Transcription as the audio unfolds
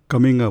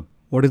Coming up,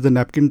 what is the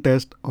napkin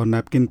test or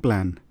napkin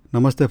plan?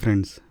 Namaste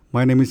friends.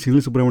 My name is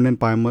Sunil Subramanian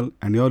Payamal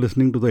and you are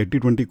listening to the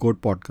 8020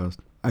 Code podcast.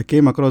 I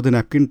came across the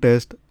napkin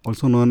test,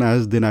 also known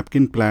as the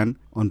napkin plan,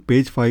 on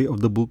page 5 of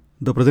the book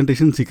The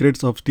Presentation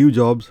Secrets of Steve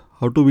Jobs: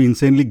 How to Be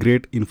Insanely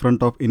Great in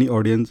Front of Any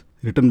Audience,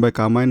 written by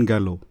Carmine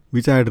Gallo,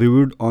 which I had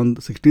reviewed on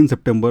 16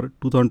 September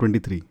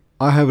 2023.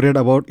 I have read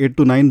about 8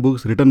 to 9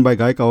 books written by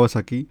Guy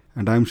Kawasaki,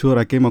 and I am sure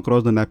I came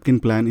across the napkin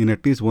plan in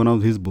at least one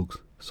of his books.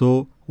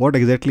 So, what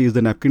exactly is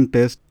the napkin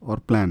test or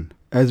plan?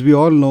 As we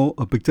all know,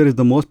 a picture is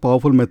the most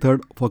powerful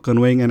method for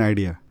conveying an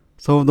idea.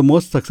 Some of the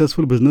most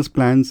successful business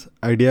plans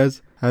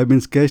ideas have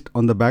been sketched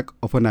on the back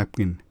of a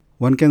napkin.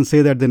 One can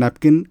say that the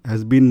napkin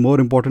has been more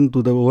important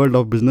to the world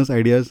of business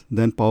ideas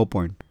than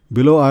PowerPoint.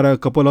 Below are a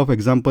couple of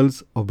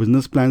examples of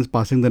business plans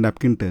passing the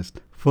napkin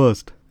test.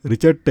 First,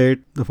 Richard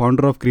Tate, the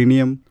founder of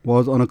Cranium,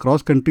 was on a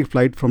cross-country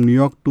flight from New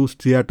York to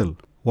Seattle.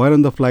 While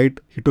on the flight,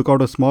 he took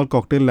out a small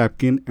cocktail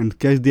napkin and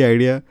sketched the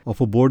idea of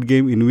a board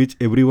game in which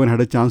everyone had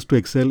a chance to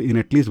excel in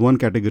at least one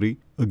category,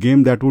 a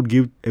game that would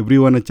give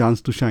everyone a chance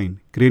to shine.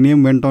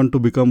 Cranium went on to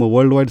become a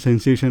worldwide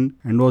sensation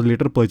and was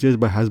later purchased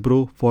by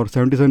Hasbro for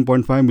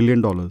 $77.5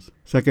 million.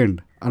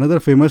 Second, another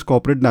famous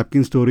corporate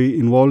napkin story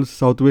involves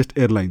Southwest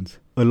Airlines.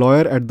 A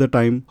lawyer at the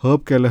time,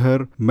 Herb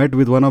Kelleher, met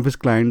with one of his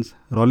clients,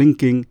 Rolling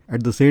King,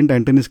 at the St.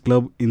 Anthony's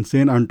Club in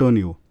San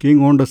Antonio.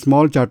 King owned a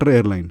small charter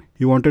airline.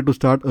 He wanted to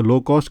start a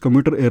low-cost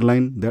commuter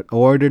airline that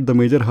avoided the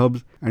major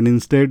hubs and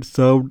instead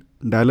served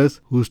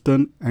Dallas,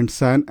 Houston, and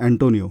San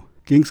Antonio.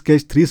 King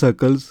sketched 3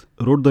 circles,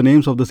 wrote the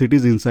names of the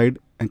cities inside,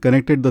 and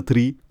connected the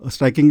 3, a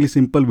strikingly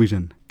simple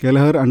vision.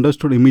 Kelleher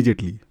understood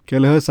immediately.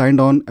 Kelleher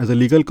signed on as a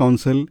legal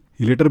counsel.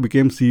 He later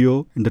became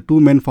CEO, and the two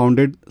men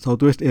founded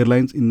Southwest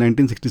Airlines in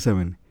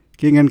 1967.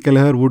 King and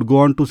Kelleher would go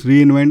on to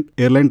reinvent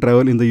airline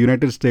travel in the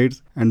United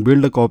States and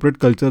build a corporate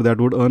culture that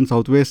would earn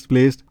Southwest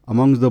placed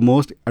amongst the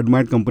most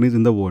admired companies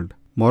in the world.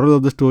 Moral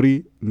of the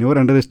story: never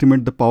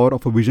underestimate the power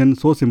of a vision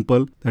so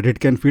simple that it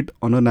can fit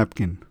on a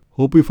napkin.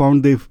 Hope you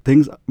found the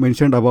things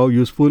mentioned above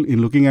useful in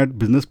looking at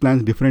business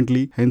plans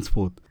differently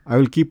henceforth. I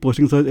will keep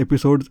posting such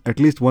episodes at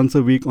least once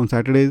a week on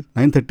Saturdays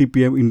 9:30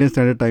 pm Indian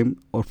Standard Time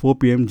or 4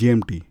 pm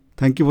GMT.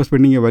 Thank you for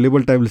spending your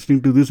valuable time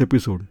listening to this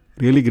episode.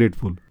 Really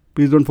grateful.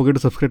 Please don't forget to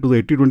subscribe to the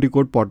 8020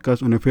 Code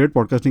podcast on your favorite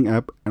podcasting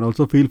app and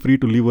also feel free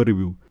to leave a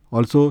review.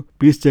 Also,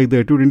 please check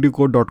the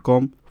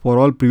 8020code.com for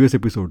all previous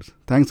episodes.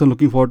 Thanks and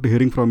looking forward to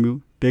hearing from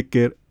you. Take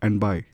care and bye.